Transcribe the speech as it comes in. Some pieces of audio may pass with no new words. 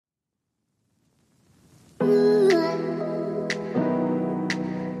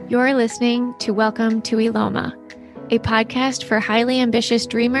You're listening to Welcome to Eloma, a podcast for highly ambitious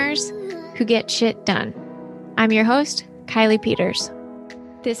dreamers who get shit done. I'm your host, Kylie Peters.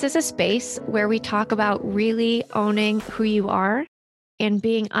 This is a space where we talk about really owning who you are and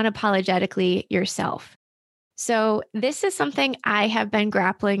being unapologetically yourself. So this is something I have been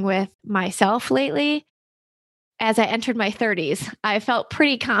grappling with myself lately. As I entered my 30s, I felt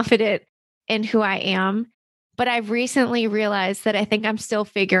pretty confident in who I am. But I've recently realized that I think I'm still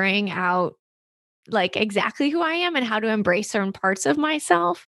figuring out like exactly who I am and how to embrace certain parts of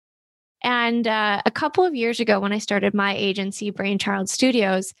myself. And a couple of years ago, when I started my agency, Brainchild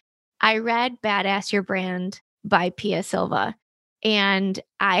Studios, I read Badass Your Brand by Pia Silva. And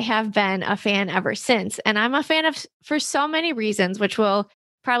I have been a fan ever since. And I'm a fan of for so many reasons, which we'll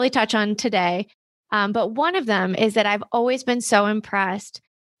probably touch on today. But one of them is that I've always been so impressed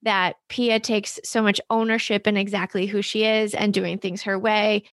that Pia takes so much ownership in exactly who she is and doing things her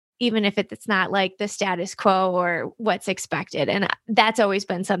way, even if it's not like the status quo or what's expected. And that's always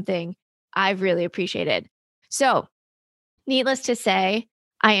been something I've really appreciated. So, needless to say,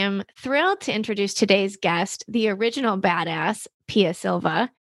 I am thrilled to introduce today's guest, the original badass, Pia Silva.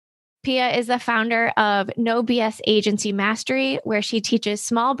 Pia is the founder of No BS Agency Mastery, where she teaches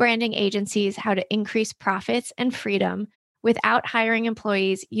small branding agencies how to increase profits and freedom without hiring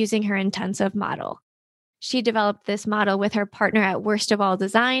employees using her intensive model. She developed this model with her partner at Worst of All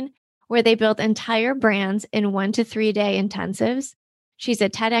Design, where they built entire brands in 1 to 3 day intensives. She's a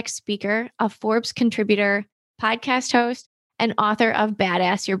TEDx speaker, a Forbes contributor, podcast host, and author of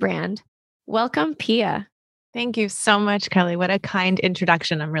Badass Your Brand. Welcome, Pia. Thank you so much, Kelly. What a kind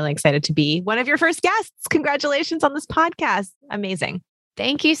introduction. I'm really excited to be one of your first guests. Congratulations on this podcast. Amazing.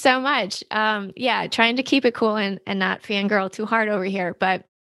 Thank you so much. Trying to keep it cool and not fangirl too hard over here. But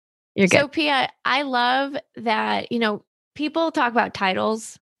you're good. So Pia, I love that, people talk about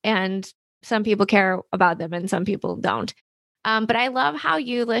titles and some people care about them and some people don't. But I love how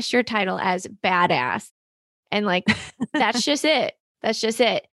you list your title as badass. And like, that's just it. That's just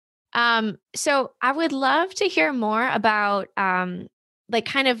it. So I would love to hear more about kind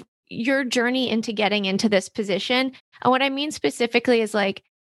of your journey into getting into this position. And what I mean specifically is like,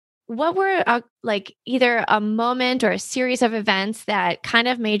 what were either a moment or a series of events that kind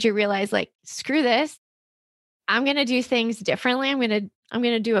of made you realize like, screw this, I'm going to do things differently. I'm going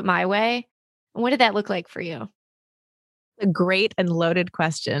to do it my way. And what did that look like for you? A great and loaded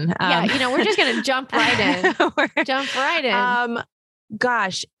question. We're just going to jump right in. Jump right in.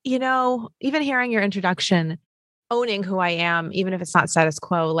 Gosh, even hearing your introduction, owning who I am, even if it's not status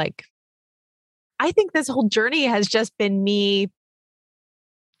quo, like I think this whole journey has just been me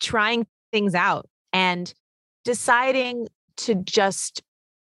trying things out and deciding to just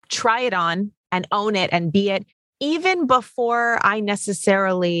try it on and own it and be it, even before I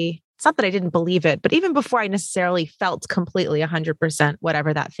necessarily, it's not that I didn't believe it, but even before I necessarily felt completely 100%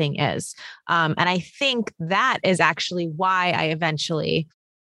 whatever that thing is. And I think that is actually why I eventually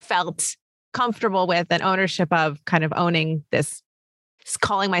felt comfortable with an ownership of kind of owning this,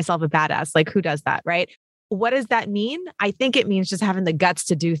 calling myself a badass. Like, who does that, right? What does that mean? I think it means just having the guts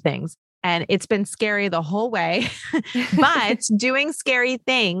to do things. And it's been scary the whole way, but doing scary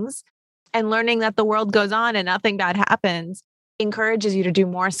things and learning that the world goes on and nothing bad happens encourages you to do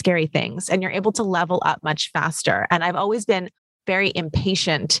more scary things, and you're able to level up much faster. And I've always been very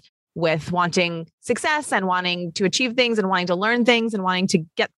impatient with wanting success and wanting to achieve things and wanting to learn things and wanting to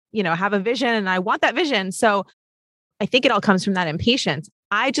get, have a vision. And I want that vision. So I think it all comes from that impatience.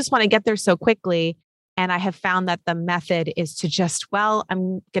 I just want to get there so quickly. And I have found that the method is to just,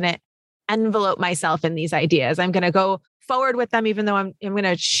 I'm going to envelope myself in these ideas. I'm going to go forward with them, even though I'm going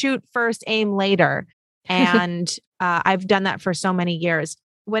to shoot first, aim later. And I've done that for so many years.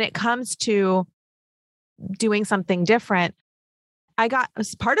 When it comes to doing something different,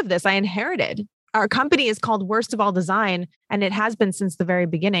 as part of this, I inherited. Our company is called Worst of All Design, and it has been since the very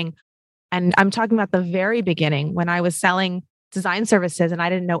beginning. And I'm talking about the very beginning when I was selling design services and I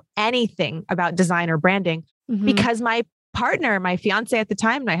didn't know anything about design or branding because my partner, my fiance at the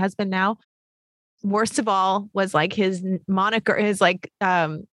time, my husband now, Worst of All was like his moniker, his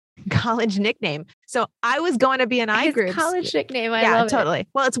college nickname. So I was going to be an I group. College nickname. I love totally. It.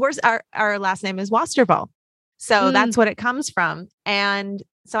 Well, it's worse. Our last name is Wasterval. So that's what it comes from. And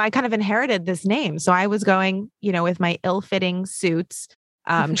so I kind of inherited this name. So I was going, with my ill-fitting suits,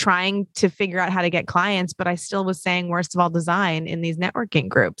 trying to figure out how to get clients, but I still was saying Worst of All Design in these networking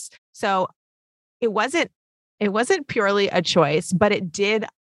groups. So it wasn't purely a choice, but it did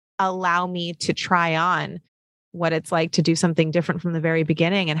allow me to try on what it's like to do something different from the very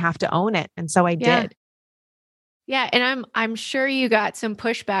beginning and have to own it. And so I did. Yeah. And I'm sure you got some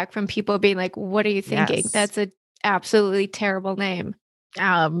pushback from people being like, what are you thinking? Yes. That's a absolutely terrible name.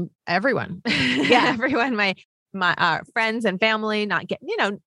 Everyone, Yeah. everyone, my friends and family, not getting,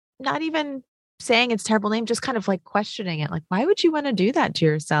 not even saying it's a terrible name, just kind of like questioning it. Like, why would you want to do that to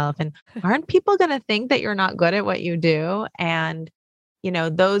yourself? And aren't people going to think that you're not good at what you do? And,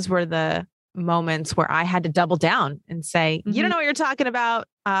 those were the moments where I had to double down and say, you don't Mhm. know what you're talking about.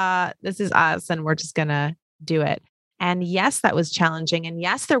 This is us and we're just going to do it. And yes, that was challenging. And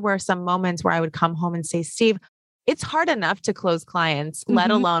yes, there were some moments where I would come home and say, Steve, it's hard enough to close clients, let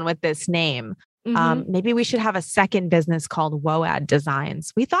Mhm. alone with this name. Mhm. Maybe we should have a second business called WOAD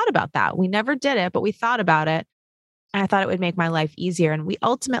Designs. We thought about that. We never did it, but we thought about it. And I thought it would make my life easier. And we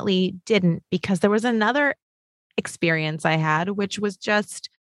ultimately didn't because there was another experience I had, which was just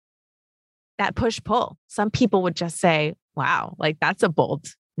that push pull. Some people would just say, wow, like that's a bold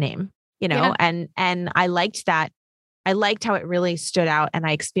name, Yeah. and I liked that. I liked how it really stood out. And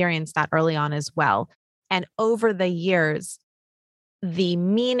I experienced that early on as well. And over the years, the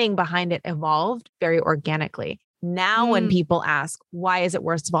meaning behind it evolved very organically. Now, when Mm. people ask, why is it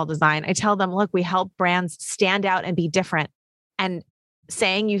worst of all design? I tell them, look, we help brands stand out and be different. And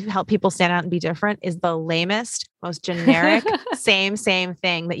saying you help people stand out and be different is the lamest, most generic, same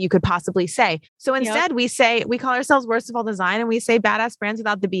thing that you could possibly say. So Yep. instead, we call ourselves worst of all design and we say badass brands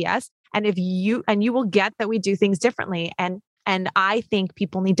without the BS. And you will get that we do things differently. And I think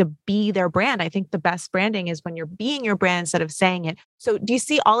people need to be their brand. I think the best branding is when you're being your brand instead of saying it. So do you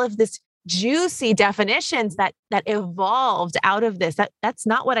see all of this juicy definitions that evolved out of this? That's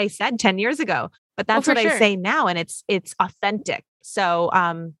not what I said 10 years ago, but Oh, that's for what I sure. say now. And it's authentic. So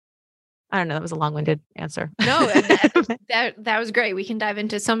I don't know. That was a long-winded answer. No, that was great. We can dive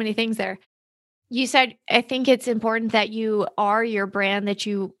into so many things there. You said, I think it's important that you are your brand, that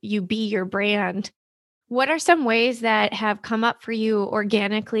you be your brand. What are some ways that have come up for you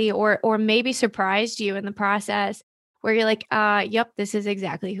organically or maybe surprised you in the process where you're like, yep, this is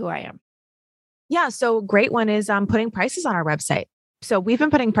exactly who I am? Yeah. So great one is putting prices on our website. So we've been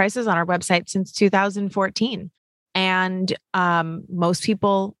putting prices on our website since 2014. And most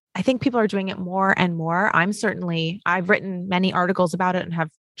people, I think people are doing it more and more. I've written many articles about it and have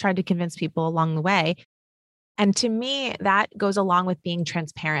tried to convince people along the way. And to me, that goes along with being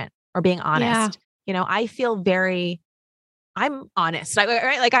transparent or being Yeah. honest. I feel I'm honest,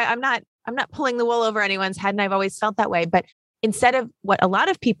 right? Like I'm not pulling the wool over anyone's head. And I've always felt that way. But instead of what a lot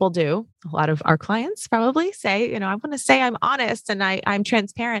of people do, a lot of our clients probably say, I want to say I'm honest and I'm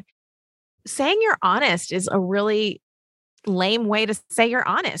transparent. Saying you're honest is a really lame way to say you're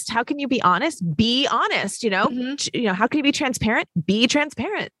honest. How can you be honest? Be honest, Hmm. How can you be transparent? Be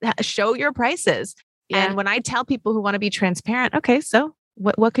transparent. Show your prices. Yeah. And when I tell people who want to be transparent, okay, so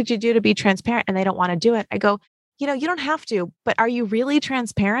what could you do to be transparent? And they don't want to do it. I go, you don't have to, but are you really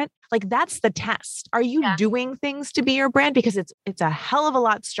transparent? Like that's the test. Are you Yeah. doing things to be your brand? Because it's a hell of a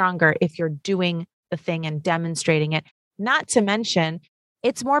lot stronger if you're doing the thing and demonstrating it. Not to mention,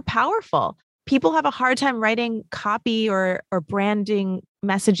 it's more powerful. People have a hard time writing copy or branding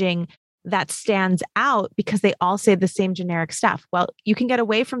messaging that stands out because they all say the same generic stuff. Well, you can get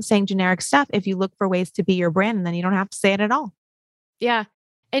away from saying generic stuff if you look for ways to be your brand and then you don't have to say it at all. Yeah.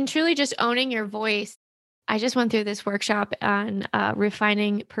 And truly just owning your voice. I just went through this workshop on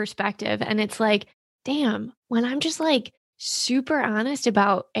refining perspective. And it's like, damn, when I'm just like super honest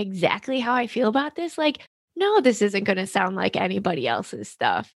about exactly how I feel about this, like, no, this isn't going to sound like anybody else's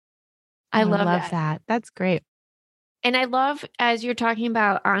stuff. I Oh, I love love that. that. That's great. And I love, as you're talking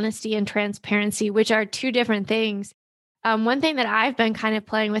about honesty and transparency, which are two different things. One thing that I've been kind of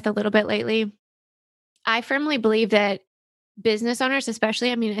playing with a little bit lately, I firmly believe that business owners,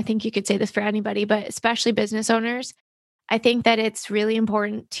 especially, I mean, I think you could say this for anybody, but especially business owners, I think that it's really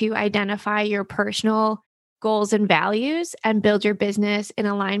important to identify your personal goals and values and build your business in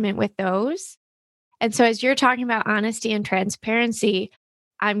alignment with those. And so, as you're talking about honesty and transparency,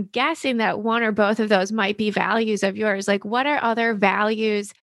 I'm guessing that one or both of those might be values of yours. Like, what are other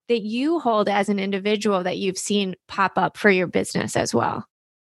values that you hold as an individual that you've seen pop up for your business as well?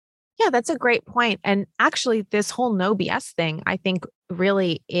 Yeah, that's a great point. And actually, this whole no BS thing, I think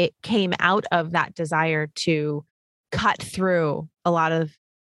really it came out of that desire to cut through a lot of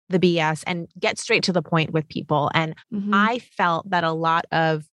the BS and get straight to the point with people. And Hmm. I felt that a lot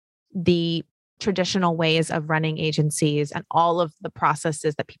of the traditional ways of running agencies and all of the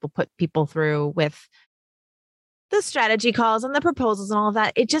processes that people put people through with the strategy calls and the proposals and all of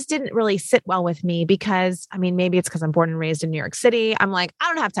that, it just didn't really sit well with me because I mean, maybe it's because I'm born and raised in New York City. I'm like, I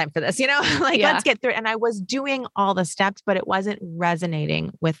don't have time for this, like let's Yeah. get through it. And I was doing all the steps, but it wasn't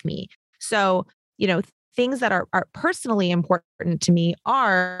resonating with me. So, things that are personally important to me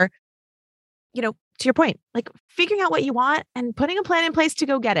are, to your point, like figuring out what you want and putting a plan in place to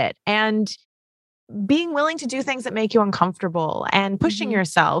go get it, and being willing to do things that make you uncomfortable and pushing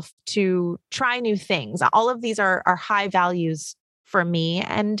yourself to try new things. All of these are high values for me.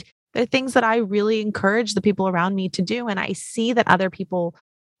 And they're things that I really encourage the people around me to do. And I see that other people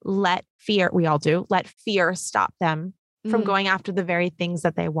we all do, let fear stop them from going after the very things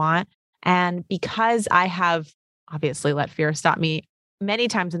that they want. And because I have obviously let fear stop me many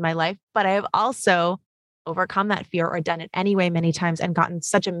times in my life, but I have also overcome that fear or done it anyway many times and gotten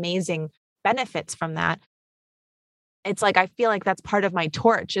such amazing benefits from that. It's like, I feel like that's part of my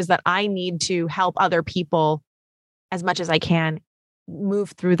torch, is that I need to help other people as much as I can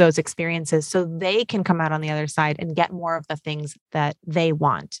move through those experiences so they can come out on the other side and get more of the things that they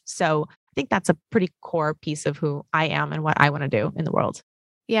want. So I think that's a pretty core piece of who I am and what I want to do in the world.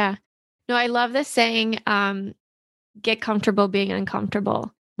 Yeah. No, I love this saying, get comfortable being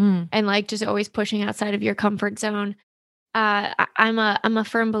uncomfortable, and like just always pushing outside of your comfort zone. I'm a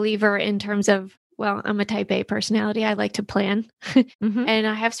firm believer in terms of, well, I'm a type A personality. I like to plan and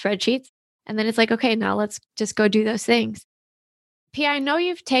I have spreadsheets, and then it's like, okay, now let's just go do those things. Pia, I know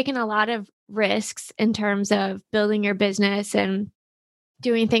you've taken a lot of risks in terms of building your business and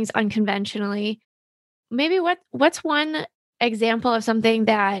doing things unconventionally. Maybe what's one example of something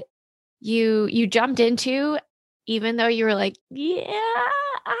that you jumped into, even though you were like, yeah,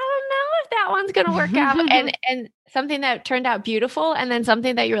 I don't know if that one's going to work out, and something that turned out beautiful, and then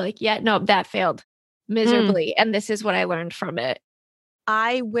something that you were like, yeah, no, that failed miserably, and this is what I learned from it.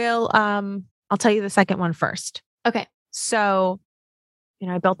 I will, I'll tell you the second one first. Okay. So,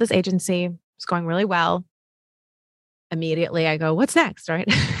 I built this agency. It's going really well. Immediately I go, what's next? Right.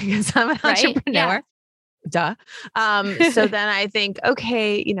 Because I'm an entrepreneur. Yeah. Duh. So then I think,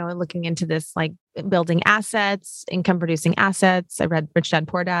 okay, looking into this, like building assets, income producing assets. I read Rich Dad,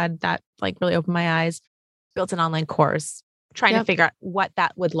 Poor Dad. That like really opened my eyes. Built an online course, trying to figure out what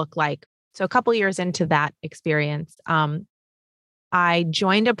that would look like. So a couple years into that experience, I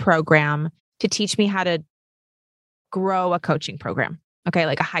joined a program to teach me how to grow a coaching program. Okay.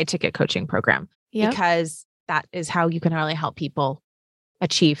 Like a high ticket coaching program, because that is how you can really help people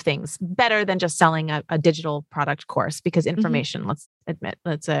achieve things better than just selling a digital product course, because information, let's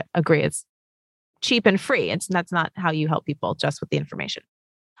agree, it's cheap and free. That's not how you help people, just with the information.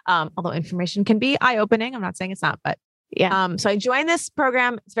 Although information can be eye-opening. I'm not saying it's not, but so I joined this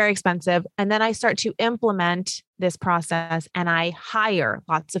program. It's very expensive. And then I start to implement this process and I hire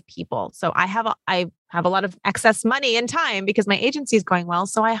lots of people. So I have a lot of excess money and time because my agency is going well.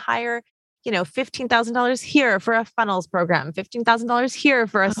 So I hire $15,000 here for a funnels program, $15,000 here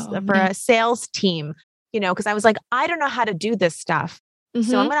for a sales team, because I was like, I don't know how to do this stuff.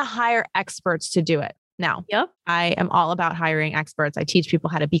 So I'm going to hire experts to do it. Now, I am all about hiring experts. I teach people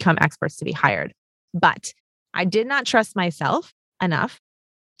how to become experts to be hired, but I did not trust myself enough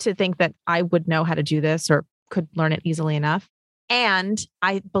to think that I would know how to do this or could learn it easily enough. And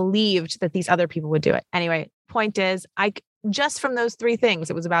I believed that these other people would do it. Anyway, point is, just from those three things,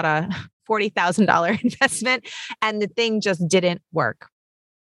 it was about a $40,000 investment, and the thing just didn't work.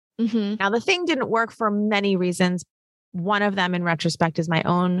 Now, the thing didn't work for many reasons. One of them, in retrospect, was my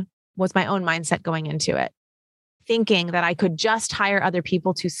own mindset going into it, thinking that I could just hire other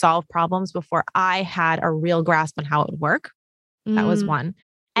people to solve problems before I had a real grasp on how it would work. That was one.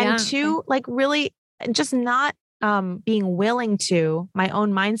 And two, like really just not being willing to, my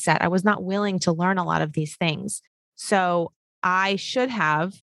own mindset. I was not willing to learn a lot of these things. So I should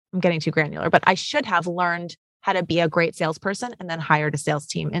have, I'm getting too granular, but I should have learned how to be a great salesperson and then hired a sales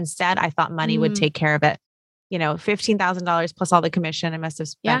team. Instead, I thought money would take care of it. $15,000 plus all the commission. I must have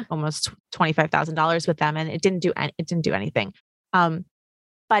spent almost $25,000 with them, and it didn't do anything. But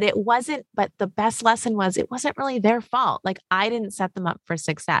the best lesson was, it wasn't really their fault. Like, I didn't set them up for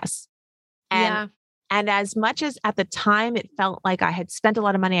success. And as much as at the time it felt like I had spent a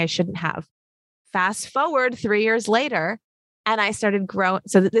lot of money I shouldn't have, fast forward 3 years later, and I started growing.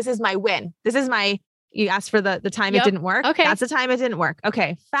 So this is my win. You asked for the time it didn't work. Okay. That's the time it didn't work.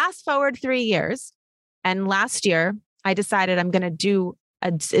 Okay. Fast forward 3 years. And last year I decided I'm going to do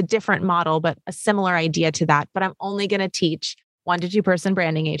a different model, but a similar idea to that. But I'm only going to teach 1 to 2 person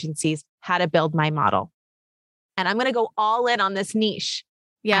branding agencies how to build my model. And I'm going to go all in on this niche.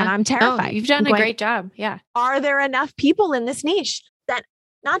 Yeah. And I'm terrified. You've done a great job. Yeah. Are there enough people in this niche that,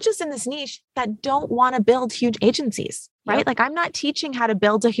 not just in this niche, that don't want to build huge agencies, right? Like, I'm not teaching how to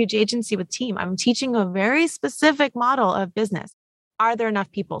build a huge agency with team. I'm teaching a very specific model of business. Are there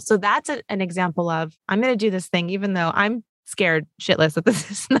enough people? So that's an example of, I'm going to do this thing, even though I'm scared shitless that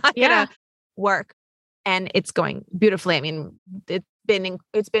this is not going to work. and it's going beautifully. I mean,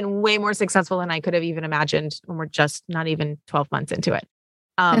 it's been way more successful than I could have even imagined when we're just not even 12 months into it.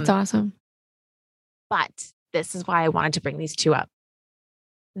 That's awesome. But this is why I wanted to bring these two up.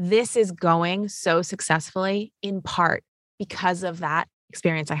 This is going so successfully in part because of that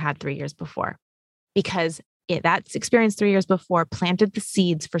experience I had 3 years before, because that experience 3 years before planted the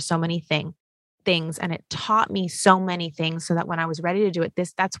seeds for so many things. And it taught me so many things so that when I was ready to do it,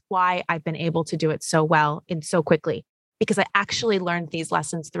 that's why I've been able to do it so well and so quickly, because I actually learned these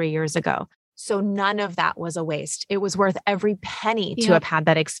lessons 3 years ago. So none of that was a waste. It was worth every penny to have had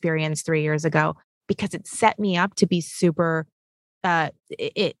that experience 3 years ago, because it set me up to be super,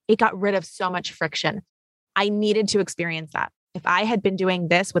 it got rid of so much friction. I needed to experience that. If I had been doing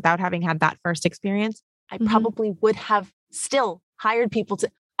this without having had that first experience, I probably would have still hired people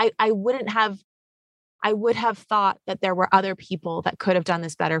I would have thought that there were other people that could have done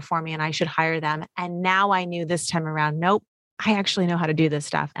this better for me and I should hire them. And now I knew this time around, nope, I actually know how to do this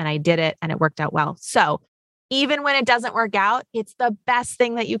stuff. And I did it and it worked out well. So even when it doesn't work out, it's the best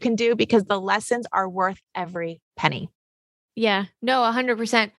thing that you can do because the lessons are worth every penny. Yeah, no,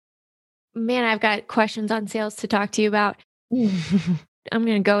 100%. Man, I've got questions on sales to talk to you about. I'm going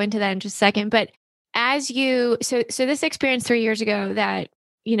to go into that in just a second. But so this experience 3 years ago that,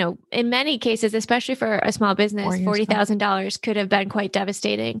 in many cases, especially for a small business, $40,000 could have been quite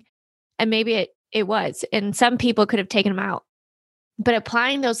devastating. And maybe it was, and some people could have taken them out. But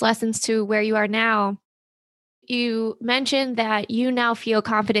applying those lessons to where you are now, you mentioned that you now feel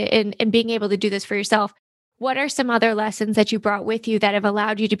confident in being able to do this for yourself. What are some other lessons that you brought with you that have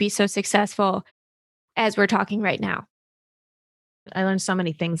allowed you to be so successful as we're talking right now? I learned so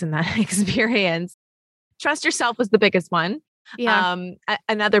many things in that experience. Trust yourself was the biggest one. Yeah.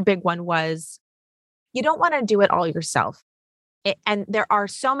 Another big one was you don't want to do it all yourself. And there are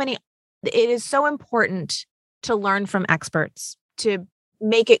so many, it is so important to learn from experts to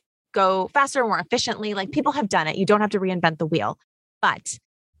make it go faster, more efficiently. Like people have done it. You don't have to reinvent the wheel, but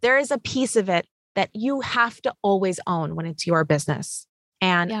there is a piece of it that you have to always own when it's your business.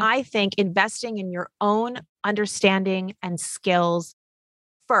 And I think investing in your own understanding and skills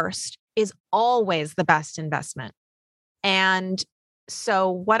first is always the best investment. And so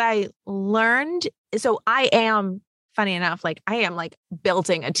what I learned, I am, funny enough, I am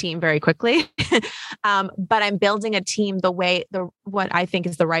building a team very quickly, but I'm building a team what I think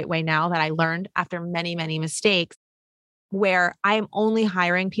is the right way now that I learned after many, many mistakes, where I am only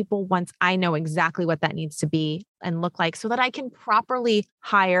hiring people once I know exactly what that needs to be and look like so that I can properly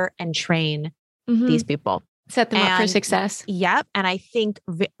hire and train these people. Set them up for success. Yep. And I think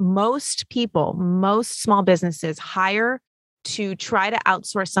most small businesses hire to try to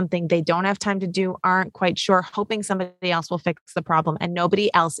outsource something they don't have time to do, aren't quite sure, hoping somebody else will fix the problem, and nobody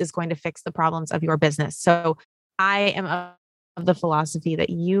else is going to fix the problems of your business. So I am of the philosophy that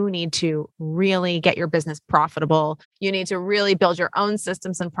you need to really get your business profitable. You need to really build your own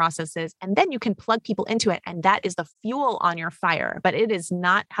systems and processes, and then you can plug people into it. And that is the fuel on your fire, but it is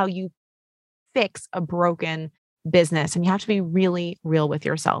not how you fix a broken business. And you have to be really real with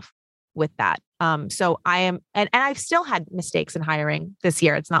yourself with that. So I am, and I've still had mistakes in hiring this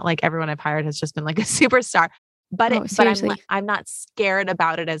year. It's not like everyone I've hired has just been like a superstar, but I'm not scared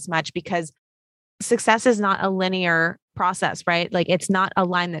about it as much because success is not a linear process, right? Like it's not a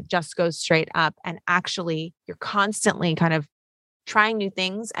line that just goes straight up. And actually you're constantly kind of trying new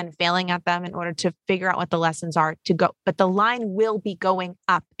things and failing at them in order to figure out what the lessons are to go. But the line will be going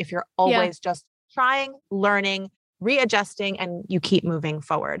up if you're always just trying, learning, readjusting, and you keep moving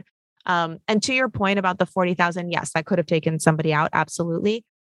forward. And to your point about the 40,000, yes, that could have taken somebody out. Absolutely.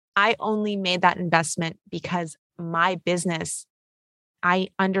 I only made that investment because my business, I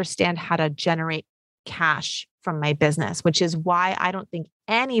understand how to generate cash from my business, which is why I don't think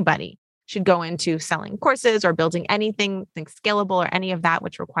anybody should go into selling courses or building anything scalable or any of that,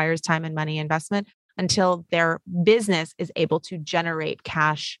 which requires time and money investment until their business is able to generate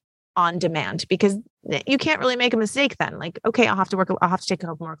cash on demand, because you can't really make a mistake then. Like, okay, I'll have to take a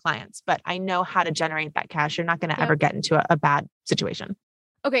couple more clients, but I know how to generate that cash. You're not going to ever get into a bad situation.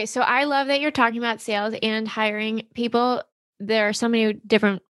 Okay. So I love that you're talking about sales and hiring people. There are so many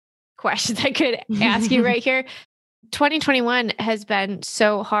different questions I could ask you right here. 2021 has been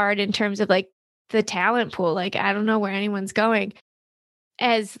so hard in terms of the talent pool. I don't know where anyone's going.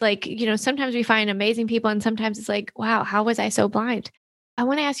 As sometimes we find amazing people and sometimes it's like, wow, how was I so blind? I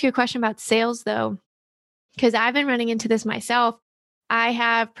want to ask you a question about sales though, because I've been running into this myself. I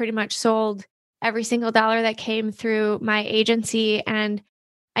have pretty much sold every single dollar that came through my agency, and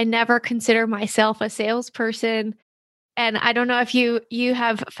I never consider myself a salesperson. And I don't know if you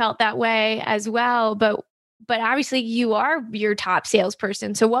have felt that way as well, but obviously you are your top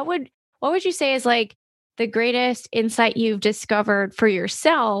salesperson. So what would you say is like the greatest insight you've discovered for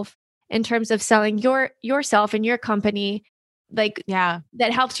yourself in terms of selling yourself and your company, like Yeah.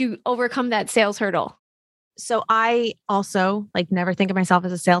 that helps you overcome that sales hurdle? So I also like never think of myself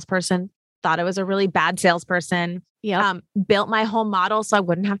as a salesperson, thought I was a really bad salesperson. Yep. Built my whole model so I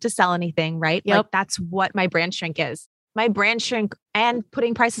wouldn't have to sell anything, right? Yep. Like that's what my brand shrink is. My brand shrink and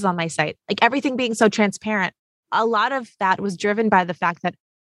putting prices on my site, like everything being so transparent. A lot of that was driven by the fact that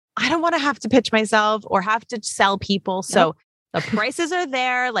I don't want to have to pitch myself or have to sell people. So the prices are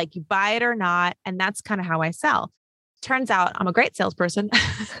there, like you buy it or not. And that's kind of how I sell. Turns out I'm a great salesperson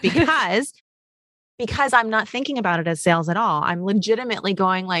because I'm not thinking about it as sales at all. I'm legitimately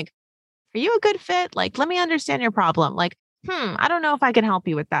going like, are you a good fit? Like, let me understand your problem. Like, I don't know if I can help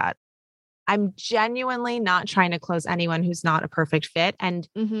you with that. I'm genuinely not trying to close anyone who's not a perfect fit. And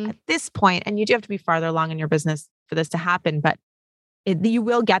at this point, and you do have to be farther along in your business for this to happen, but you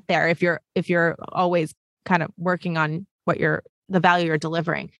will get there if you're always kind of working on the value you're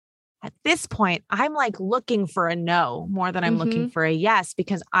delivering. At this point, I'm like looking for a no more than I'm looking for a yes,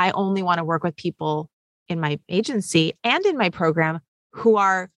 because I only want to work with people in my agency and in my program who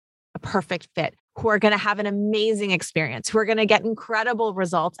are a perfect fit, who are going to have an amazing experience, who are going to get incredible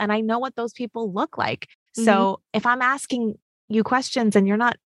results. And I know what those people look like. So if I'm asking you questions and I'm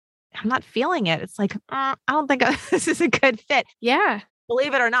not feeling it, it's like, I don't think this is a good fit. Yeah.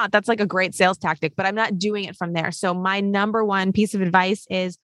 Believe it or not, that's like a great sales tactic, but I'm not doing it from there. So my number one piece of advice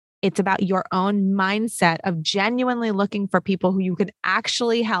is it's about your own mindset of genuinely looking for people who you can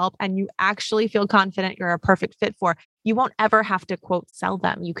actually help and you actually feel confident you're a perfect fit for. You won't ever have to quote sell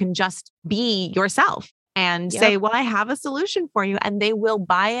them. You can just be yourself and say, well, I have a solution for you, and they will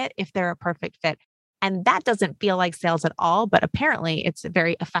buy it if they're a perfect fit. And that doesn't feel like sales at all, but apparently it's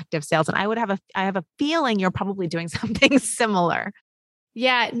very effective sales. And I have a feeling you're probably doing something similar.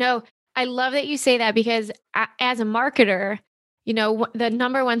 Yeah, no, I love that you say that because as a marketer, the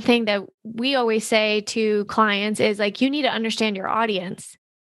number one thing that we always say to clients is like, you need to understand your audience.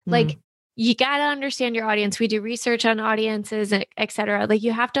 Like, you got to understand your audience. We do research on audiences, et cetera. Like,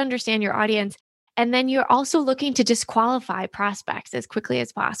 you have to understand your audience. And then you're also looking to disqualify prospects as quickly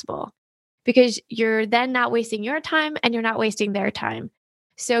as possible because you're then not wasting your time and you're not wasting their time.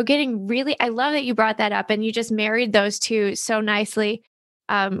 So I love that you brought that up and you just married those two so nicely.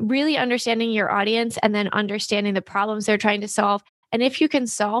 Really understanding your audience and then understanding the problems they're trying to solve. And if you can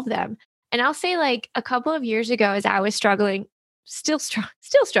solve them. And I'll say like a couple of years ago, as I was struggling, still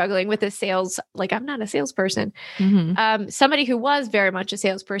struggling with the sales, like I'm not a salesperson. Somebody who was very much a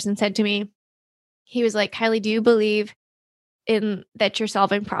salesperson said to me, he was like, Kylie, do you believe in that you're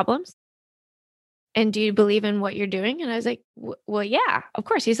solving problems? And do you believe in what you're doing? And I was like, well, yeah, of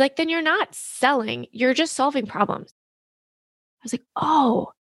course. He's like, then you're not selling, you're just solving problems. I was like,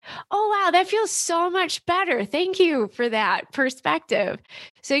 oh, wow, that feels so much better. Thank you for that perspective.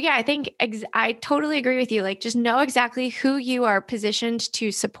 So yeah, I think I totally agree with you. Like, just know exactly who you are positioned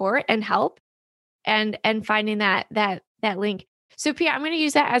to support and help, and finding that link. So Pia, I'm going to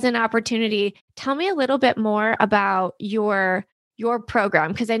use that as an opportunity. Tell me a little bit more about your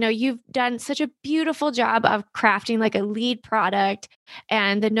program, because I know you've done such a beautiful job of crafting like a lead product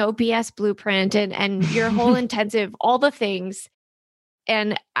and the no BS blueprint and your whole intensive, all the things.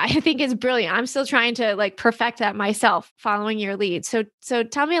 And I think it's brilliant. I'm still trying to like perfect that myself following your lead. So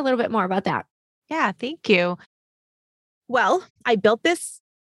tell me a little bit more about that. Yeah, thank you. Well,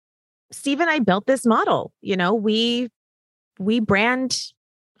 Steve and I built this model. We brand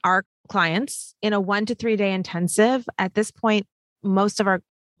our clients in a 1 to 3 day intensive. At this point,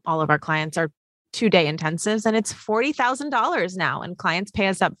 all of our clients are 2-day intensives, and it's $40,000 now. And clients pay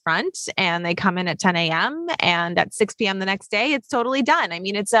us up front and they come in at 10 a.m. and at 6 p.m. the next day, it's totally done. I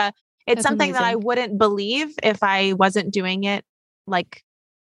mean, it's That's something amazing. that I wouldn't believe if I wasn't doing it like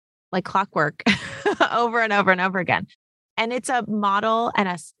clockwork over and over and over again. And it's a model and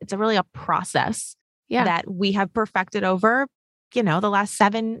it's really a process that we have perfected over, the last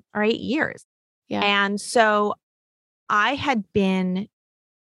 7 or 8 years. Yeah. And so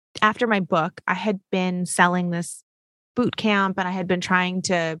after my book, I had been selling this boot camp, and I had been trying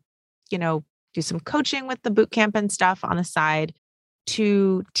to, do some coaching with the boot camp and stuff on the side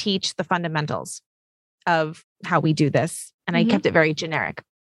to teach the fundamentals of how we do this. And I kept it very generic,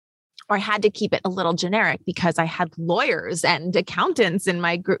 or I had to keep it a little generic because I had lawyers and accountants in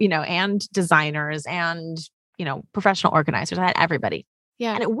my group, and designers and, professional organizers. I had everybody.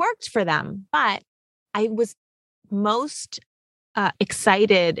 Yeah. And it worked for them. But I was most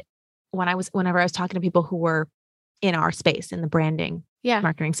excited whenever I was talking to people who were in our space, in the branding, Yeah.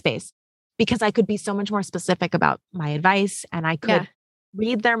 marketing space, because I could be so much more specific about my advice and I could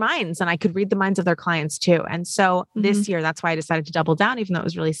read their minds and I could read the minds of their clients too. And so this year, that's why I decided to double down, even though it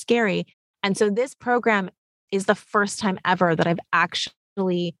was really scary. And so this program is the first time ever that I've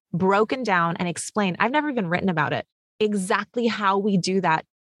actually broken down and explained. I've never even written about it, exactly how we do that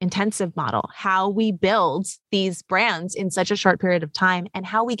intensive model, how we build these brands in such a short period of time, and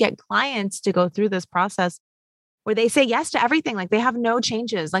how we get clients to go through this process where they say yes to everything. Like they have no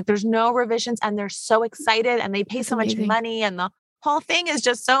changes, like there's no revisions, and they're so excited and they pay so much money, and the whole thing is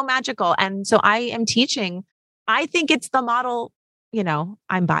just so magical. And so I am teaching, I think it's the model,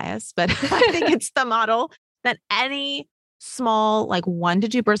 I'm biased, but I think it's the model that any small, like 1 to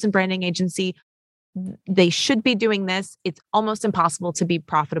 2 person branding agency, they should be doing this. It's almost impossible to be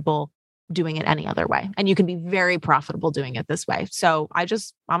profitable doing it any other way. And you can be very profitable doing it this way. So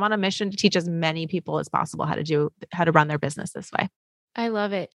I'm on a mission to teach as many people as possible how to run their business this way. I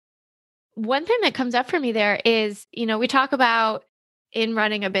love it. One thing that comes up for me there is, we talk about in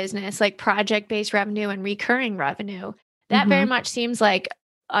running a business, like project-based revenue and recurring revenue. That very much seems like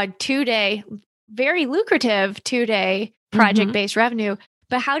a 2-day, very lucrative 2-day project-based revenue.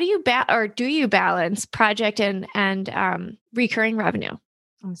 But how do you do you balance project and recurring revenue?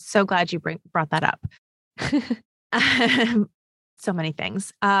 I'm so glad you brought that up. So many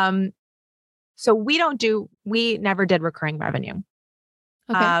things. So we never did recurring revenue.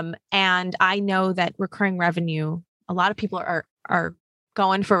 Okay. And I know that recurring revenue, a lot of people are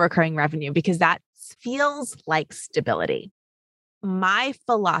going for recurring revenue because that feels like stability. My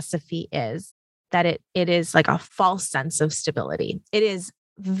philosophy is that it is like a false sense of stability. It is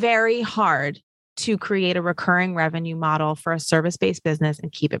very hard to create a recurring revenue model for a service-based business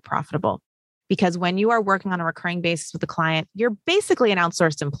and keep it profitable. Because when you are working on a recurring basis with a client, you're basically an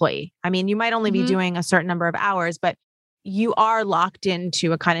outsourced employee. I mean, you might only be doing a certain number of hours, but you are locked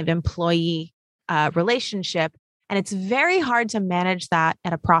into a kind of employee relationship. And it's very hard to manage that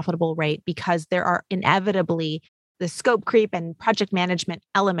at a profitable rate because there are inevitably the scope creep and project management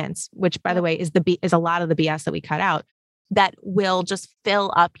elements, which by the way is a lot of the BS that we cut out, that will just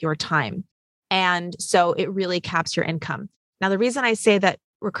fill up your time. And so it really caps your income. Now, the reason I say that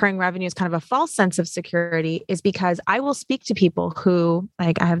recurring revenue is kind of a false sense of security is because I will speak to people who,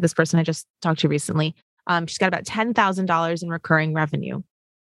 like I have this person I just talked to recently. She's got about $10,000 in recurring revenue,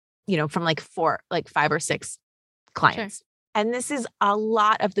 from like 5 or 6 clients. Sure. And this is a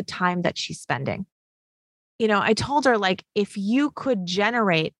lot of the time that she's spending. I told her, like, if you could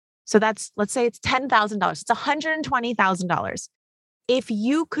generate, so let's say it's $10,000, it's $120,000. If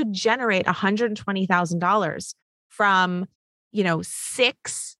you could generate $120,000 from,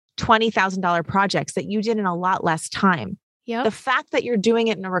 6 $20,000 projects that you did in a lot less time, the fact that you're doing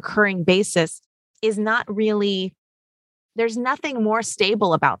it in a recurring basis is not really, there's nothing more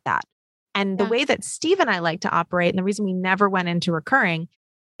stable about that. And the way that Steve and I like to operate, and the reason we never went into recurring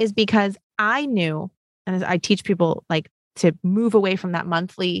is because I knew, and I teach people like to move away from that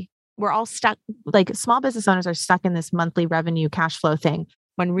monthly, we're all stuck, like small business owners are stuck in this monthly revenue cash flow thing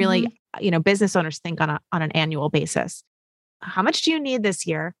when really, business owners think on an annual basis. How much do you need this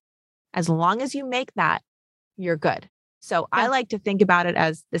year? As long as you make that, you're good. So I like to think about it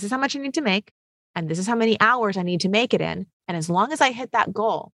as this is how much I need to make, and this is how many hours I need to make it in. And as long as I hit that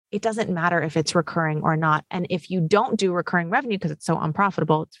goal, it doesn't matter if it's recurring or not. And if you don't do recurring revenue because it's so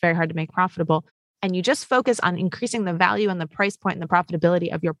unprofitable, it's very hard to make profitable, and you just focus on increasing the value and the price point and the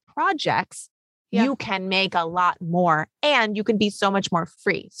profitability of your projects, you can make a lot more and you can be so much more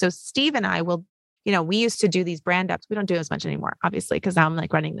free. So Steve and I will, we used to do these brand ups. We don't do as much anymore, obviously, because I'm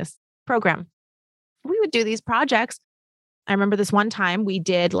like running this program. We would do these projects. I remember this one time we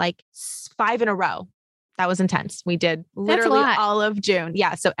did like 5 in a row. That was intense. We did literally all of June.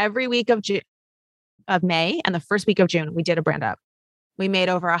 Yeah. So every week of May and the first week of June, we did a brand up. We made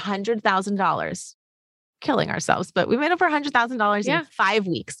over $100,000, killing ourselves, but we made over $100,000 in 5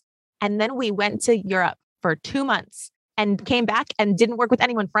 weeks. And then we went to Europe for 2 months and came back and didn't work with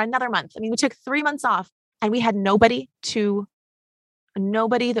anyone for another month. I mean, we took 3 months off and we had nobody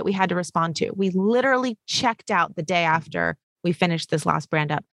that we had to respond to. We literally checked out the day after we finished this last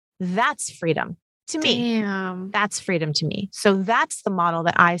brand up. That's freedom to me. Damn. That's freedom to me. So that's the model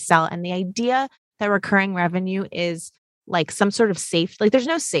that I sell. And the idea that recurring revenue is like some sort of safe, like there's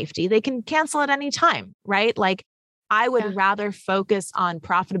no safety. They can cancel at any time, right? Like I would rather focus on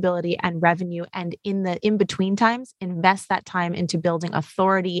profitability and revenue, and in the in-between times, invest that time into building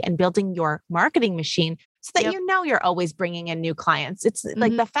authority and building your marketing machine so that you're always bringing in new clients. It's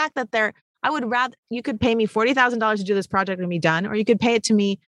like the fact that I would rather, you could pay me $40,000 to do this project and be done, or you could pay it to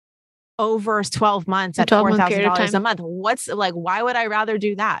me over 12 months A at 12-month period of $4,000 a time. month. What's like, why would I rather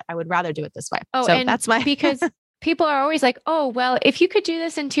do that? I would rather do it this way. Oh, So and that's my, because people are always like, oh, well, if you could do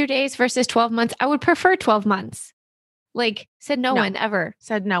this in 2 days versus 12 months, I would prefer 12 months. Like said no one ever.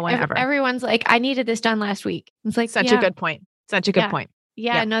 said no one ever. Everyone's like, I needed this done last week. It's like, Such a good point. Such a good point.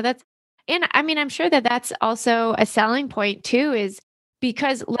 Yeah, no, and I mean, I'm sure that that's also a selling point too, is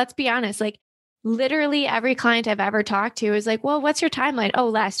because let's be honest, like literally every client I've ever talked to is like, well, what's your timeline? Oh,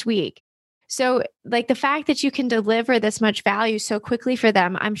 last week. So like the fact that you can deliver this much value so quickly for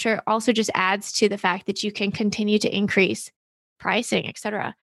them, I'm sure also just adds to the fact that you can continue to increase pricing, et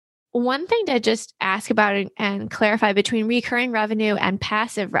cetera. One thing to just ask about and clarify between recurring revenue and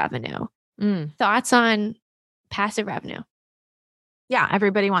passive revenue. Thoughts on passive revenue? Yeah,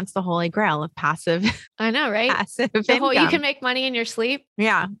 everybody wants the holy grail of passive. I know, right? Passive the whole income. you can make money in your sleep.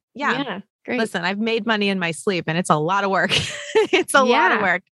 Yeah. Great. Listen, I've made money in my sleep and it's a lot of work. It's a lot of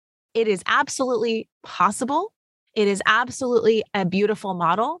work. It is absolutely possible. It is absolutely a beautiful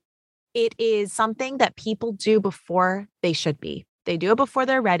model. It is something that people do before they should be. They do it before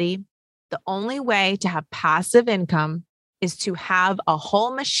they're ready. The only way to have passive income is to have a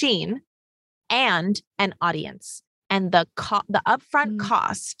whole machine and an audience. And the upfront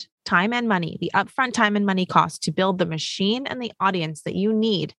cost, time and money, the upfront time and money cost to build the machine and the audience that you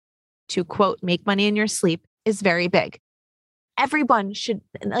need to quote, make money in your sleep is very big. Everyone should,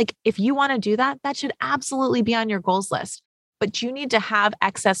 like, if you want to do that, that should absolutely be on your goals list. But you need to have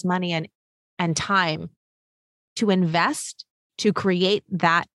excess money and time to invest to create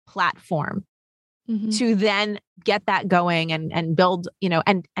that platform to then get that going and build,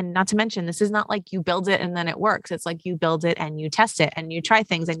 and not to mention, this is not like you build it and then it works. It's like you build it and you test it and you try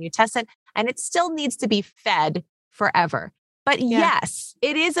things and you test it and it still needs to be fed forever. But yes,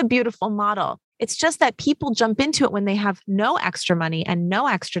 it is a beautiful model. It's just that people jump into it when they have no extra money and no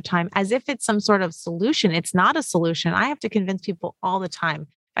extra time as if it's some sort of solution. It's not a solution. I have to convince people all the time. In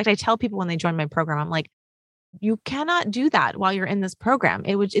fact, I tell people when they join my program, I'm like, you cannot do that while you're in this program.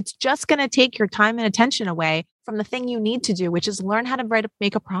 It's just going to take your time and attention away from the thing you need to do, which is learn how to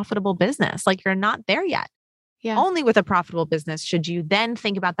make a profitable business. Like you're not there yet. Yeah. Only with a profitable business should you then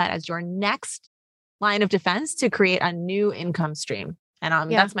think about that as your next line of defense to create a new income stream. And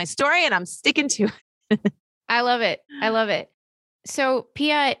that's my story and I'm sticking to it. I love it. I love it. So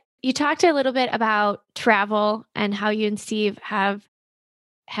Pia, you talked a little bit about travel and how you and Steve have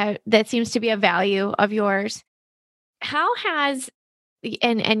that seems to be a value of yours. How has,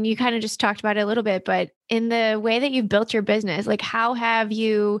 and you kind of just talked about it a little bit, but in the way that you've built your business, like how have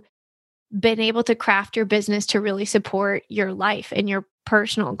you been able to craft your business to really support your life and your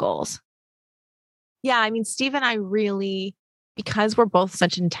personal goals? Yeah. I mean, Steve and I really, because we're both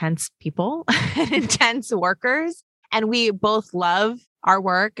such intense people, intense workers, and we both love our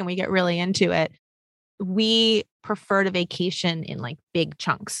work and we get really into it, we prefer to vacation in like big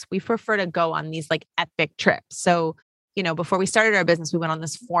chunks. We prefer to go on these like epic trips. So, before we started our business, we went on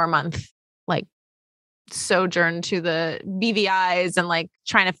this 4-month like sojourn to the BVIs and like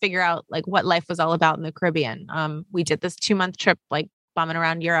trying to figure out like what life was all about in the Caribbean. We did this 2-month trip, like bumming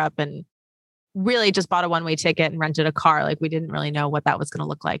around Europe and really just bought a one-way ticket and rented a car. Like we didn't really know what that was going to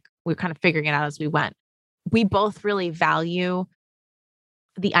look like. We were kind of figuring it out as we went. We both really value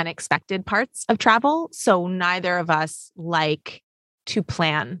the unexpected parts of travel. So neither of us like to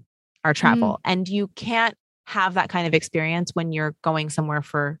plan our travel. And you can't have that kind of experience when you're going somewhere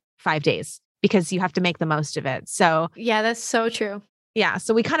for 5 days because you have to make the most of it. So yeah, that's so true. Yeah.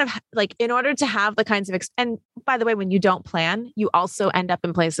 So we kind of like, in order to have the kinds of, and by the way, when you don't plan, you also end up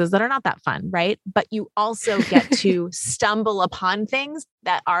in places that are not that fun, right? But you also get to stumble upon things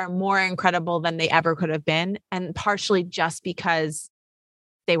that are more incredible than they ever could have been. And partially just because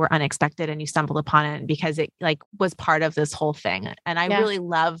they were unexpected and you stumbled upon it because it like was part of this whole thing. And I really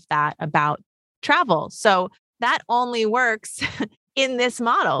love that about travel. So that only works in this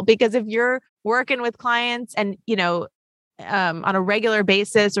model, because if you're working with clients and, on a regular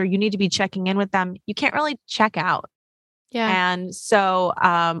basis, or you need to be checking in with them, you can't really check out. Yeah. And so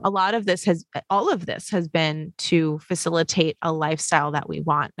all of this has been to facilitate a lifestyle that we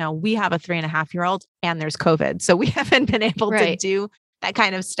want. Now we have a 3.5-year-old and there's COVID. So we haven't been able to do that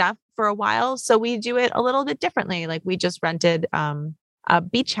kind of stuff for a while. So we do it a little bit differently. Like we just rented a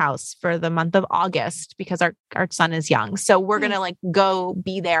beach house for the month of August because our son is young. So we're going to like go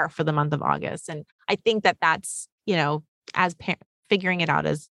be there for the month of August. And I think that that's, as figuring it out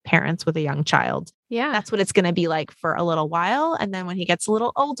as parents with a young child. Yeah. That's what it's going to be like for a little while. And then when he gets a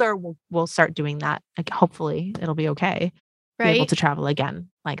little older, we'll start doing that. Like, hopefully it'll be okay. Be able to travel again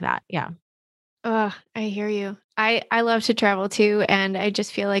like that. Yeah. Oh, I hear you. I love to travel too. And I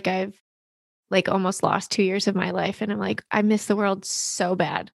just feel like I've like almost lost 2 years of my life. And I'm like, I miss the world so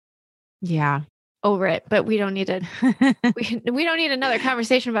bad. Yeah. Over it. But we don't need to, we don't need another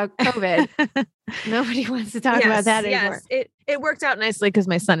conversation about COVID. Nobody wants to talk about that anymore. Yes. It worked out nicely because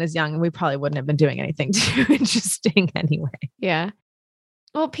my son is young and we probably wouldn't have been doing anything too interesting anyway. Yeah.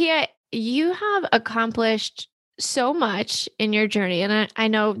 Well, Pia, you have accomplished so much in your journey. And I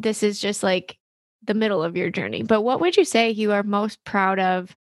know this is just like the middle of your journey, but what would you say you are most proud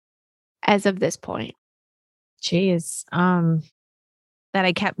of as of this point? Jeez. That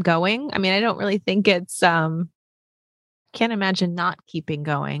I kept going. I mean, I don't really think it's can't imagine not keeping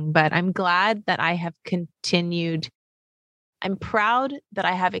going, but I'm glad that I have continued. I'm proud that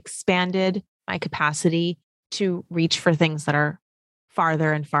I have expanded my capacity to reach for things that are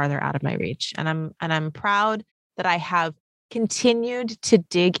farther and farther out of my reach. And I'm proud that I have continued to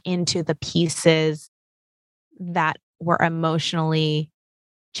dig into the pieces that were emotionally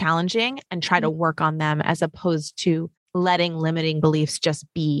challenging and try to work on them as opposed to letting limiting beliefs just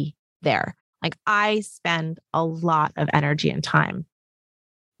be there. Like I spend a lot of energy and time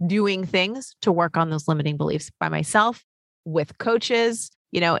doing things to work on those limiting beliefs by myself, with coaches,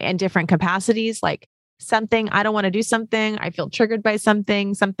 in different capacities. Like something, I don't want to do something. I feel triggered by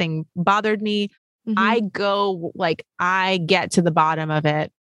something bothered me. I get to the bottom of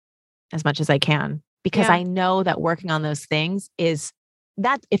it as much as I can because I know that working on those things is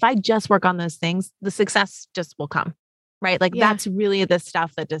that if I just work on those things, the success just will come, right? Like that's really the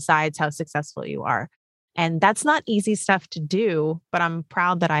stuff that decides how successful you are. And that's not easy stuff to do, but I'm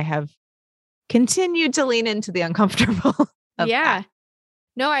proud that I have continued to lean into the uncomfortable. That.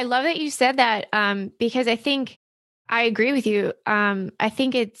 No, I love that you said that because I think I agree with you. I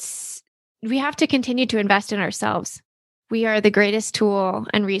think we have to continue to invest in ourselves. We are the greatest tool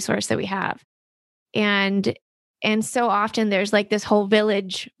and resource that we have. And so often there's like this whole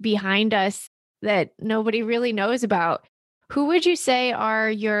village behind us that nobody really knows about. Who would you say are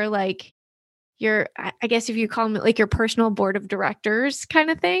I guess if you call them like your personal board of directors kind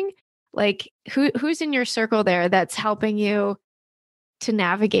of thing, like who's in your circle there that's helping you to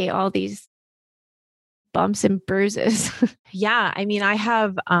navigate all these bumps and bruises? Yeah. I mean, I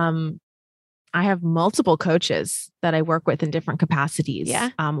have multiple coaches that I work with in different capacities. Yeah.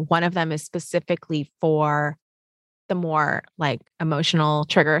 One of them is specifically for the more like emotional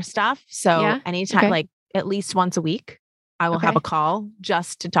trigger stuff. So anytime, like at least once a week, I will have a call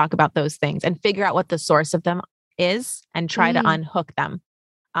just to talk about those things and figure out what the source of them is and try to unhook them.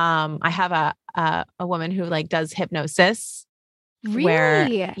 I have a woman who like does hypnosis.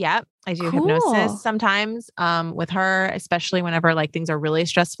 Really? I do hypnosis sometimes with her, especially whenever like things are really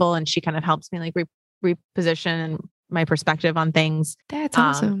stressful, and she kind of helps me like reposition my perspective on things. That's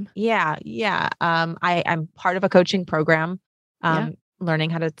awesome. I'm part of a coaching program,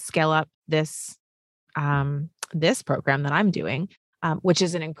 learning how to scale up this program that I'm doing, which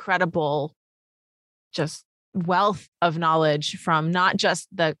is an incredible just wealth of knowledge from not just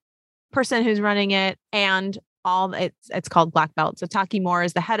the person who's running it and it's called Black Belt. So Taki Moore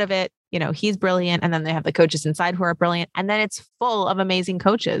is the head of it. He's brilliant. And then they have the coaches inside who are brilliant. And then it's full of amazing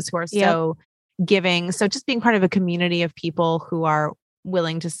coaches who are so giving. So just being part of a community of people who are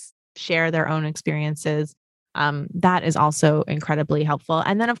willing to share their own experiences, that is also incredibly helpful.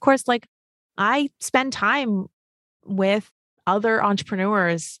 And then of course, like I spend time with other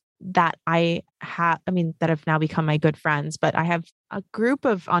entrepreneurs that that have now become my good friends, but I have a group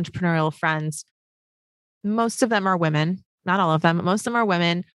of entrepreneurial friends. Most of them are women, not all of them, but most of them are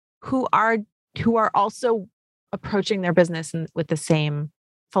women who are also approaching their business with the same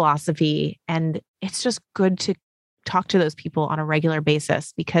philosophy. And it's just good to talk to those people on a regular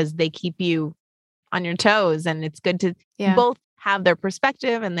basis because they keep you on your toes. And it's good to both have their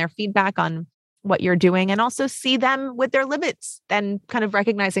perspective and their feedback on what you're doing and also see them with their limits and kind of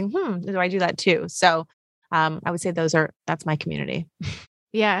recognizing, do I do that too? So I would say that's my community.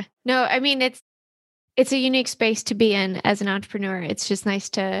 Yeah. No, I mean, it's a unique space to be in as an entrepreneur. It's just nice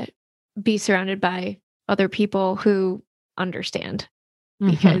to be surrounded by other people who understand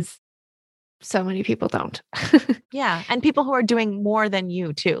because so many people don't. Yeah. And people who are doing more than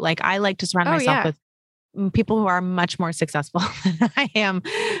you too. Like I like to surround myself with people who are much more successful than I am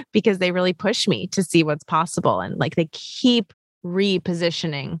because they really push me to see what's possible. And like they keep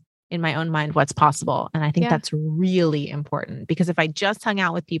repositioning in my own mind what's possible. And I think that's really important because if I just hung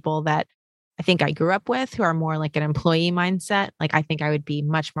out with people that I think I grew up with who are more like an employee mindset, like I think I would be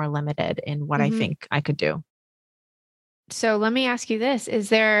much more limited in what I think I could do. So let me ask you this.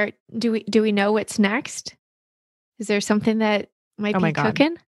 Do we know what's next? Is there something that might be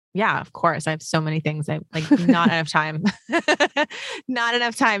cooking? Yeah, of course. I have so many things. I like not enough time, not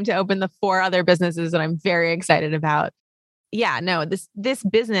enough time to open the 4 other businesses that I'm very excited about. Yeah, no, this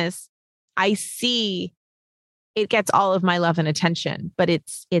business, I see it gets all of my love and attention, but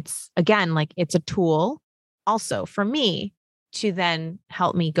it's again, like it's a tool also for me to then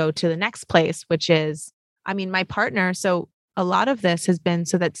help me go to the next place, which is, I mean, my partner. So a lot of this has been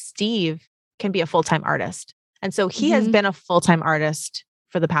so that Steve can be a full-time artist. And so he has Mhm. been a full-time artist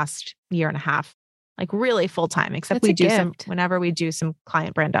for the past year and a half, like really full-time, except That's we a do gift. whenever we do some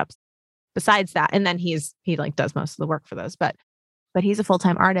client brand ups besides that. And then he like does most of the work for those, but he's a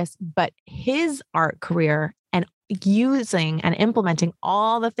full-time artist, but his art career and using and implementing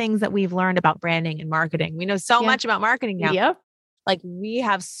all the things that we've learned about branding and marketing. We know so Yeah. much about marketing now. Yep. Like we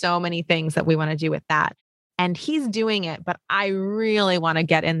have so many things that we want to do with that. And he's doing it, but I really want to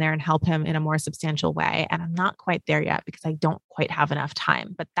get in there and help him in a more substantial way. And I'm not quite there yet because I don't quite have enough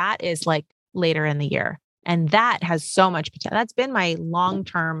time, but that is like later in the year. And that has so much potential. That's been my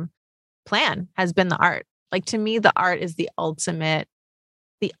long-term plan, has been the art. Like to me, the art is the ultimate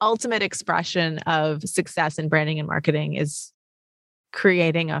expression of success in branding and marketing is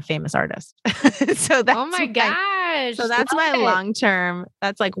creating a famous artist. so Oh my gosh. that's Love my it. long-term,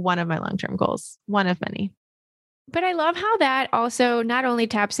 that's like one of my long-term goals, one of many. But I love how that also not only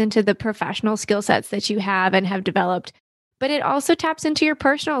taps into the professional skill sets that you have and have developed, but it also taps into your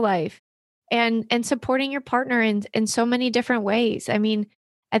personal life and supporting your partner in so many different ways. I mean,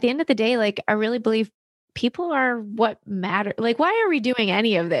 at the end of the day, like I really believe people are what matter. Like, why are we doing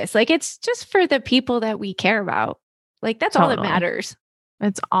any of this? Like, it's just for the people that we care about. Like, that's all that Totally. matters.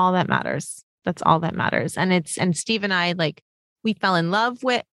 It's all that matters. That's all that matters. And Steve and I, like, we fell in love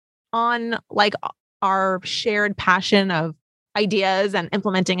with on like our shared passion of ideas and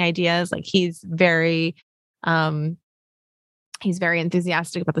implementing ideas. Like um, he's very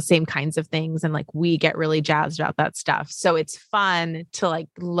enthusiastic about the same kinds of things. And like, we get really jazzed about that stuff. So it's fun to like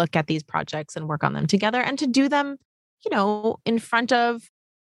look at these projects and work on them together and to do them, in front of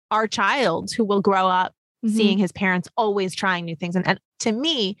our child who will grow up Mhm. seeing his parents always trying new things. And to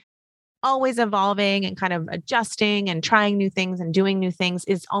me, always evolving and kind of adjusting and trying new things and doing new things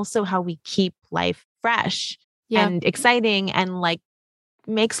is also how we keep life fresh Yeah. and exciting and like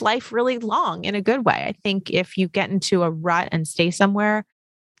makes life really long in a good way. I think if you get into a rut and stay somewhere,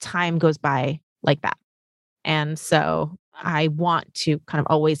 time goes by like that. And so I want to kind of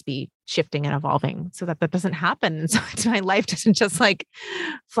always be shifting and evolving so that that doesn't happen. And so my life doesn't just like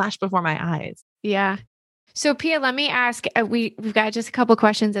flash before my eyes. Yeah. So Pia, let me ask, we've got just a couple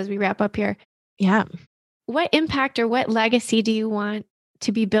questions as we wrap up here. Yeah. What impact or what legacy do you want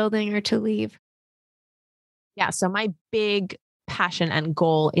to be building or to leave? Yeah. So my big passion and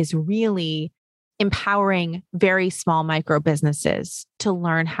goal is really empowering very small micro businesses to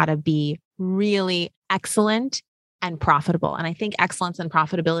learn how to be really excellent and profitable. And I think excellence and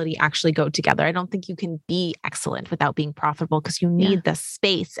profitability actually go together. I don't think you can be excellent without being profitable because you Yeah. need the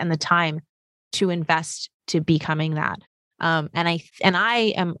space and the time to invest to becoming that. And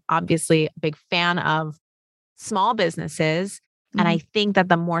I am obviously a big fan of small businesses. And I Mhm. think that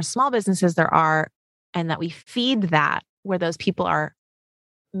the more small businesses there are, and that we feed that where those people are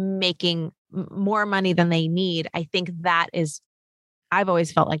making more money than they need, I think that is, I've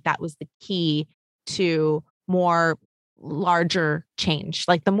always felt like that was the key to more larger change.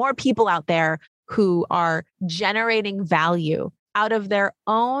 Like the more people out there who are generating value out of their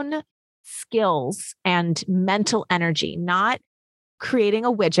own skills and mental energy, not creating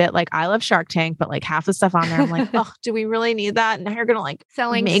a widget. Like I love Shark Tank, but like half the stuff on there, I'm like, oh, do we really need that? And now you're gonna like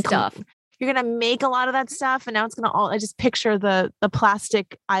Selling make stuff. you're gonna make a lot of that stuff, and now it's gonna all. I just picture the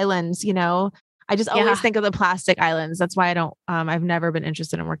plastic islands. I just always Yeah. think of the plastic islands. That's why I don't. I've never been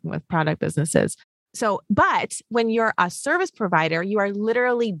interested in working with product businesses. So, but when you're a service provider, you are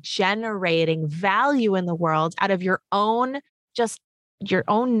literally generating value in the world out of just your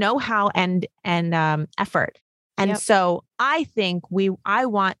own know-how and effort. And Yep. so I think I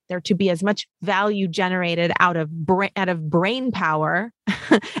want there to be as much value generated out of brain power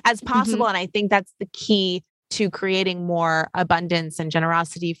as possible. Mhm. And I think that's the key to creating more abundance and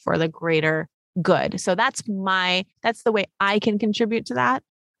generosity for the greater good. So that's the way I can contribute to that.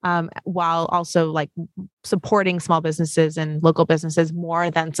 While also like supporting small businesses and local businesses more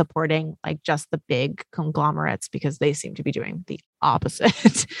than supporting like just the big conglomerates because they seem to be doing the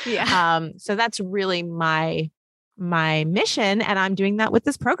opposite. Yeah. So that's really my mission, and I'm doing that with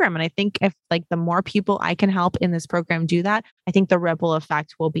this program. And I think if like the more people I can help in this program do that, I think the ripple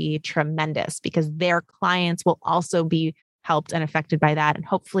effect will be tremendous because their clients will also be helped and affected by that. And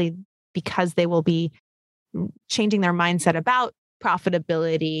hopefully because they will be changing their mindset about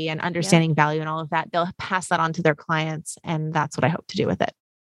profitability and understanding value and all of that, they'll pass that on to their clients. And that's what I hope to do with it.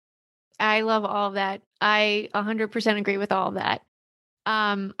 I love all of that. I 100% agree with all of that.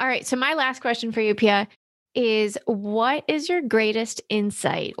 All right. So my last question for you, Pia, is what is your greatest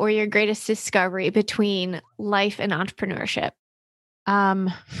insight or your greatest discovery between life and entrepreneurship?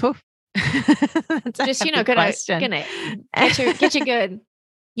 That's Just, a question. Gonna get you good.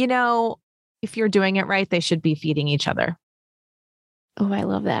 If you're doing it right, they should be feeding each other. Oh, I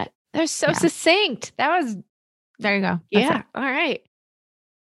love that. They're so succinct. There you go. That's it. All right.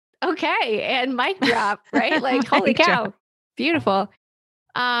 Okay. And mic drop, right? Like, holy cow. Drop. Beautiful.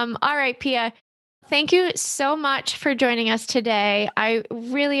 All right, Pia. Thank you so much for joining us today. I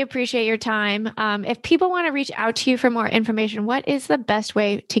really appreciate your time. If people want to reach out to you for more information, what is the best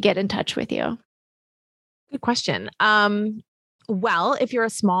way to get in touch with you? Good question. Well, if you're a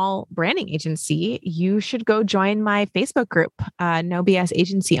small branding agency, you should go join my Facebook group, No BS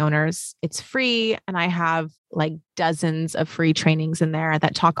Agency Owners. It's free, and I have like dozens of free trainings in there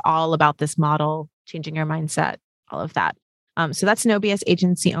that talk all about this model, changing your mindset, all of that. So that's No BS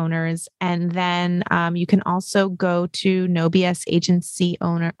Agency Owners. And then you can also go to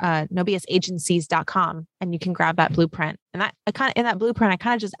nobsagencies.com and you can grab that blueprint. And in that blueprint, I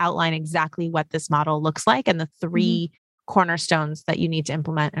kind of just outline exactly what this model looks like and the three cornerstones that you need to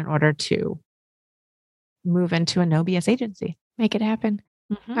implement in order to move into a No BS agency. Make it happen.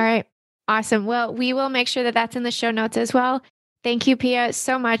 All right. Awesome. Well, we will make sure that that's in the show notes as well. Thank you, Pia,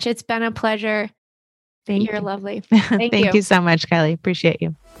 so much. It's been a pleasure. You're lovely. Thank you so much, Kylie. Appreciate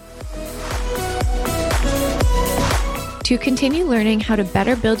you. To continue learning how to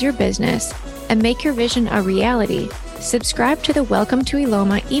better build your business and make your vision a reality, subscribe to the Welcome to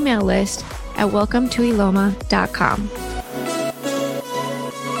Eloma email list at welcometoeloma.com.